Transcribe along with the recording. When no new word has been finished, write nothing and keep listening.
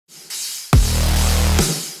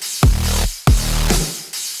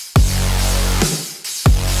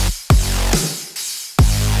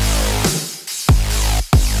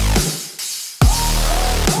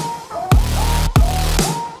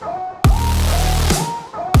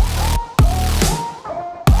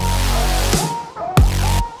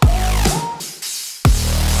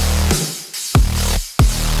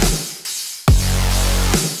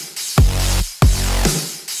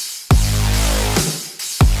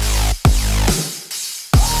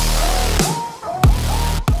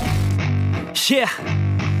Yeah,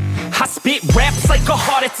 I spit raps like a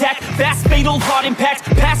heart attack, fast fatal heart impact,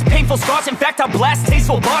 past painful scars. In fact, I blast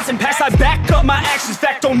tasteful bars and pass. I back up my actions,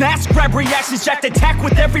 fact don't ask, grab reactions, jacked attack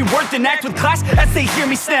with every word, then act with class as they hear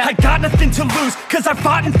me snap. I got nothing to lose, cause I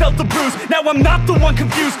fought and felt the bruise. Now I'm not the one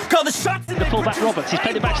confused, call the shots. The fullback Roberts, he's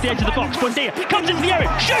played it back to the edge of the box. Buendia comes into the area,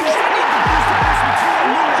 shoots!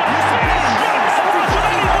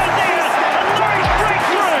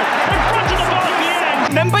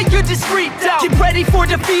 Remember, you're just freaked out. Get ready for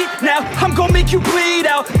defeat now. I'm gonna make you bleed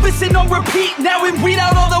out. Listen on repeat now and weed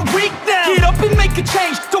out all the weak now. Get up and make a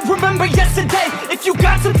change. Don't remember yesterday. If you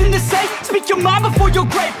got something to say, speak your mind before your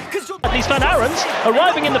grave. These Van Arons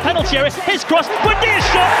arriving in the penalty area. His cross. Buendia's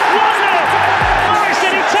shot. 1-0. Norwich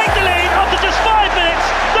City take the lead after just 5 minutes.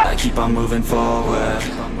 I keep on moving forward.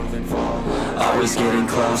 Always getting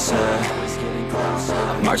closer.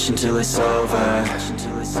 Marching till it's over.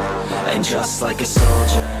 And just like a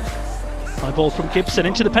soldier. High ball from Gibson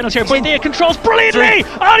into the penalty area. Buendia controls brilliantly,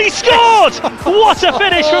 and he scored! What a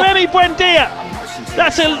finish from Emi Buendia!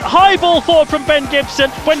 That's a high ball forward from Ben Gibson.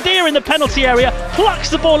 Buendia in the penalty area, plucks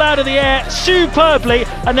the ball out of the air superbly,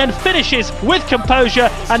 and then finishes with composure.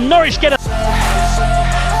 And Norwich get a...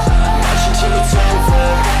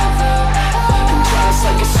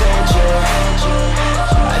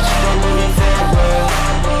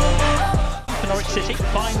 City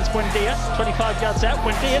finds Buendia, 25 yards out.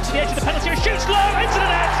 Buendia to the edge of the penalty area, shoots low into the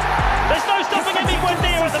net. There's no stopping Emi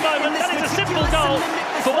Buendia at the moment. That is a simple goal.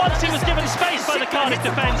 For once he was given space by the Cardiff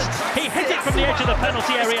defence. He hit it from the edge of the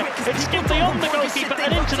penalty area. It skipped beyond the goalkeeper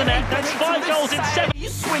and into the net. That's 5 goals in 7.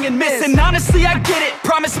 You swing and miss, and honestly I get it.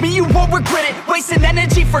 Promise me you won't regret it. Wasting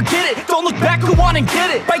energy, forget it. Don't look back, go on and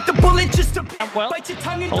get it. Bite the bullet just to well,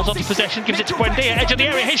 holds on to possession, gives it to Buendia, edge of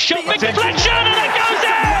the area. His shot, big deflection, and it goes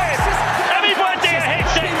in! Emi Buendia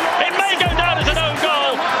hits it. It may go down as an own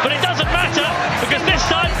goal, but it doesn't matter because this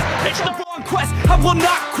time it's the wrong quest. I will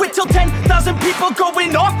not quit till 10,000 people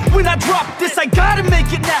going off when I drop this. I gotta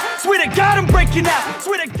make it now. Swear to God I'm breaking out.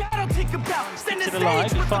 Swear to God I'll take a bow. To the line,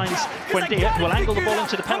 he finds Buendia, will angle the ball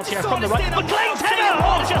into the penalty area from the right. McLean's header,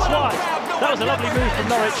 oh, just wide. That was a lovely move from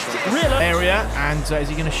Norwich. Real area, and is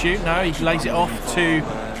he going to shoot? No, he lays it off to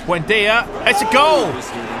Buendia. It's a goal.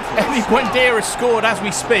 Emi Buendia has scored as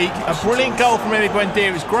we speak. A brilliant goal from Emi Buendia.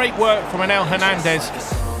 It was great work from Anel Hernandez.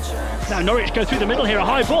 Now Norwich go through the middle here, a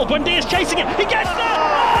high ball. Buendia's chasing it. He gets there.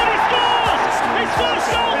 Oh, he scores! His first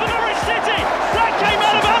goal for Norwich City. That came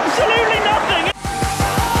out of absolutely nothing.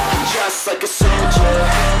 Just like a soldier,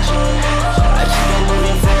 I keep on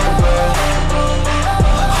moving forward.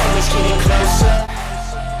 Always getting closer.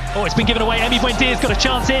 Oh, it's been given away. Emi Buendia's got a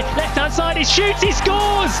chance here. Left-hand side, he shoots, he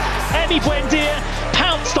scores! Emi Buendia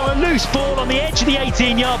pounced on a loose ball on the edge of the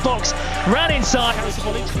 18-yard box, ran inside, carries the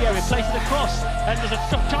ball into the area, plays it across, and there's a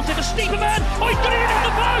chance here for Stiepermann. Oh, he's got it into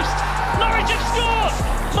the post! Norwich have scored!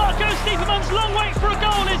 Marco Stiepermann's long wait for a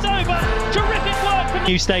goal is over. Terrific work from the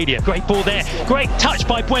new stadium. Great ball there. Great touch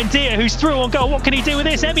by Buendia, who's through on goal. What can he do with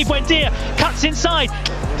this? Emi Buendia cuts inside.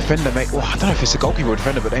 Defender made, I don't know if it's a goalkeeper or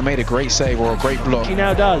defender, but they made a great save or a great block. He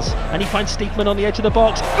now does, and he finds Stiepermann on the edge of the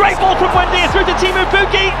box. Great ball from Buendia through to Timu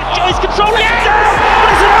Pukki. He's controlling it down, but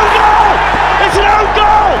it's an own goal! It's an own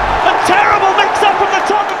goal! A terrible mix-up from the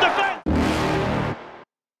top of defence.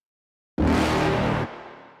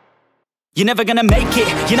 You're never gonna make it,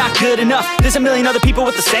 you're not good enough. There's a million other people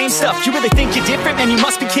with the same stuff. You really think you're different? Man, you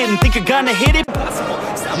must be kidding. Think you're gonna hit it?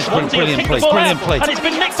 Brilliant play. And it's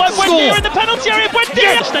been nicked by Buendia in the penalty area.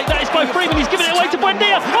 Buendia! The mistake that is by Freeman. He's given it away to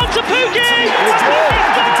Buendia. On to Pukki!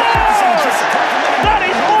 That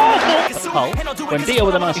is awful! Buendia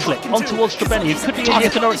with a nice flick. On towards Trebeni, who could be in here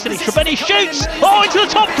for Norwich City. Trebeni shoots! Oh, into the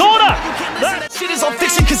top corner! That shit is all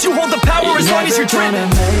fiction because you hold the power as long as you're dreaming.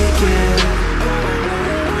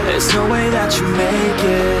 There's no way that you make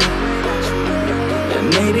it. And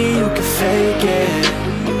maybe you can fake it,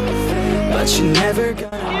 but you never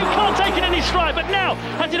gonna. You can't take it in his stride, but now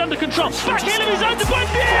has it under control. Back in of his own to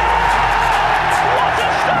Buendia! What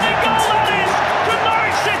a stunning goal that is from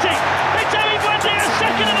Norwich City! It's Emi Buendia's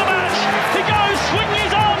second of the match. He goes swinging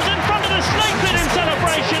his arms in front of the snake pit in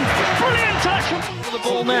celebration. Brilliant touch from the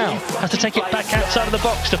ball now. Has to take it back outside of the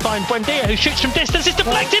box to find Buendia, who shoots from distance. It's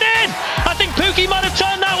deflected in! I think Pukki might have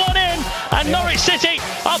turned that one in, and Norwich City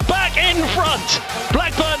are back in front.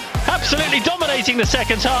 Blackburn absolutely dominating the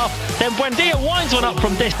second half. Then Buendia winds one up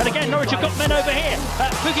from this. And again, Norwich have got men over here.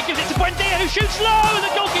 Pukki gives it to Buendia, who shoots low, and the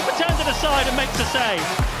goalkeeper turns it aside and makes a save.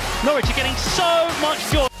 Norwich are getting so much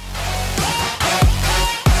joy.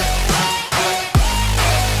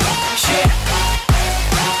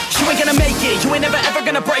 You ain't gonna make it, you ain't never ever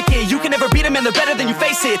gonna break it. You can never beat him. and they're better than you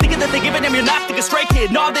face it. Thinking that they give a damn, you're not thinking straight,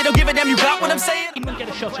 kid. No, they don't give a damn, you got what I'm saying? He can get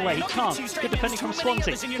a shot away, he can't. Good defending from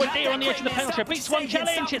Swansea. Buendia on the edge of the penalty area, beats one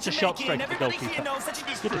challenge, it's a shot straight at the goalkeeper.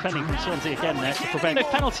 Good defending from Swansea again there to prevent the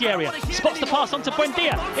penalty area. Spots the pass onto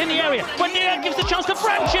Buendia in the area. Buendia gives the chance to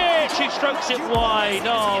Vrancic, who strokes it wide.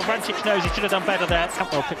 Oh, Vrancic knows he should have done better there.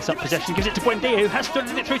 Cantwell picks up possession, gives it to Buendia, who has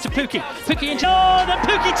threaded it through to Pukki. Pukki into... Oh, and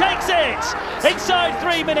Pukki takes it! Inside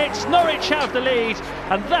 3 minutes, Norwich have the lead,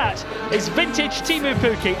 and that is vintage Teemu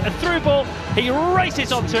Pukki. A through ball, he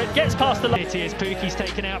races onto it, gets past the line. It is Pukki's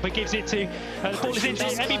taken out, but gives it to... the ball is into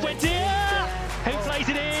Emi Buendia, who plays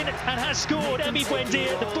it in and has scored. Emi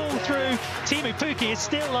Buendia, the ball through. Teemu Pukki is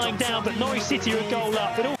still lying down, but Norwich City are a goal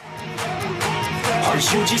up. Are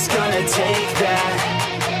you just gonna take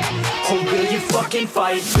that? Or will you fucking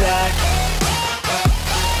fight back?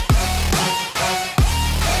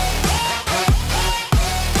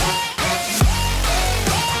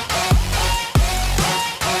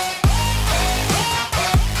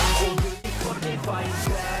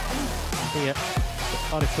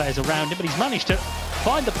 Cardiff players around him, but he's managed to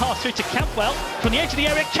find the pass through to Cantwell from the edge of the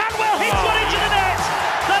area. Cantwell hits one into the net!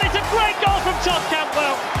 That is a great goal from Todd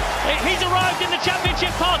Cantwell. He's arrived in the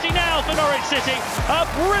championship party now for Norwich City. A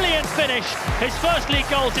brilliant finish. His first league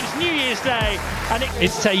goal since New Year's Day. And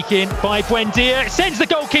it's taken by Buendia. It sends the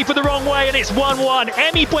goalkeeper the wrong way, and it's 1-1.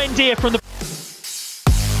 Emi Buendia from the...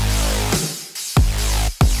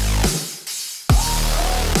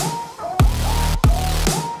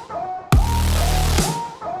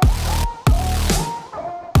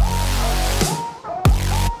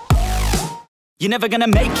 You're never gonna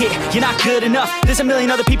make it, you're not good enough. There's a million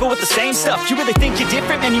other people with the same stuff. You really think you're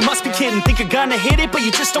different? Man, you must be kidding. Think you're gonna hit it, but you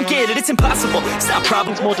just don't get it. It's impossible, it's not a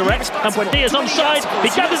problem. It's more direct, and Buendia's onside. He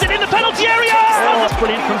gathers it in the penalty area! Oh, that's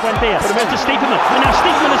brilliant from Buendia. Put him to Stiepermann, and now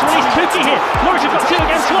Stiepermann has released Pukki here. Norwich have got 2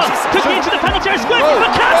 against 1. Pukki into the penalty area, square for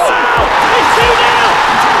Cantwell! It's 2-0!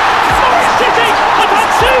 Norwich City have had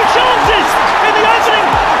 2 chances in the opening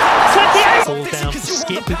 28. Ball down to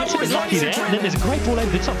Skip, who gets a bit lucky there, and then there's a great ball over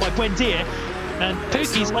the top by Buendia. And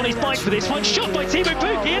Pukki's on his bike for this one, shot by Teemu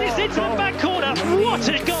Pukki, and it's into the back corner. What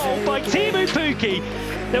a goal by Teemu Pukki!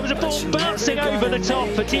 There was a ball bouncing over the top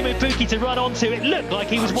for Teemu Pukki to run onto. It looked like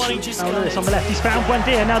he was wanting... Oh, Lewis on the left, he's found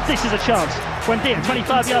Buendia. Now this is a chance. Buendia,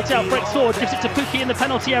 25 yards out, breaks forward, gives it to Pukki in the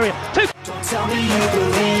penalty area. Don't tell me you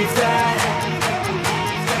believe that.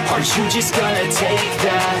 Are you just gonna take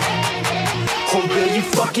that? Or will you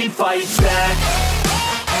fucking fight back?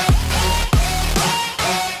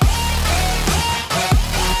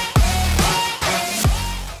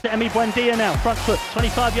 Emi Buendia now, front foot,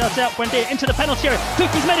 25 yards out, Buendia into the penalty area.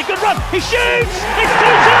 Pukki's made a good run, he shoots! It's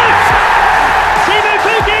 2-2! Teemu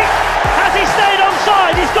Pukki, has he stayed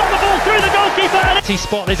onside? He's got the ball through the goalkeeper and...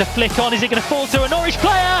 Spot, there's a flick on, is it going to fall to a Norwich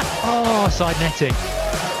player? Oh, side netting.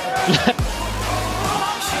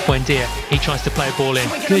 Buendia, he tries to play a ball in.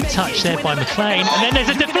 Good touch there by McLean, and then there's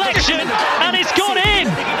a deflection, and it's gone in!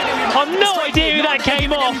 I've no idea who that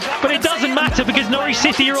came off, but it doesn't matter because Norwich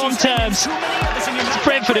City are on terms.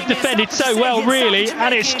 Brentford have defended so well, really,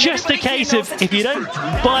 and it's just a case of if you don't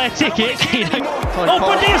buy a ticket, you don't... Oh,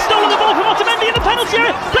 Buendia stolen the ball from Otamendi in the penalty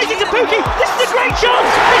area, plays it to Pukki, this is a great chance,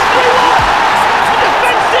 it's 3-1! A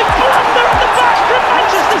defensive blunder at the back from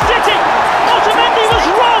Manchester City! Otamendi was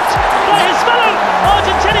robbed by his fellow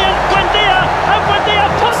Argentinian Buendia, and Buendia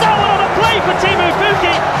put that one on a play for Teemu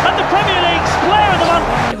Pukki, and the Premier League's player of the month.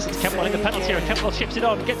 Cantwell in the penalty area, Cantwell ships it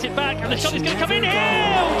on, gets it back, and the shot is going to come in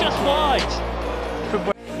here, just wide.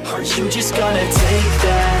 Are you just gonna take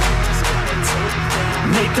that?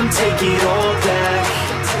 Make them take it all back.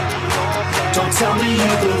 Don't tell me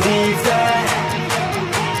you believe that.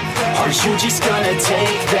 Are you just gonna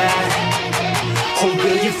take that? Or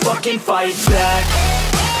will you fucking fight back?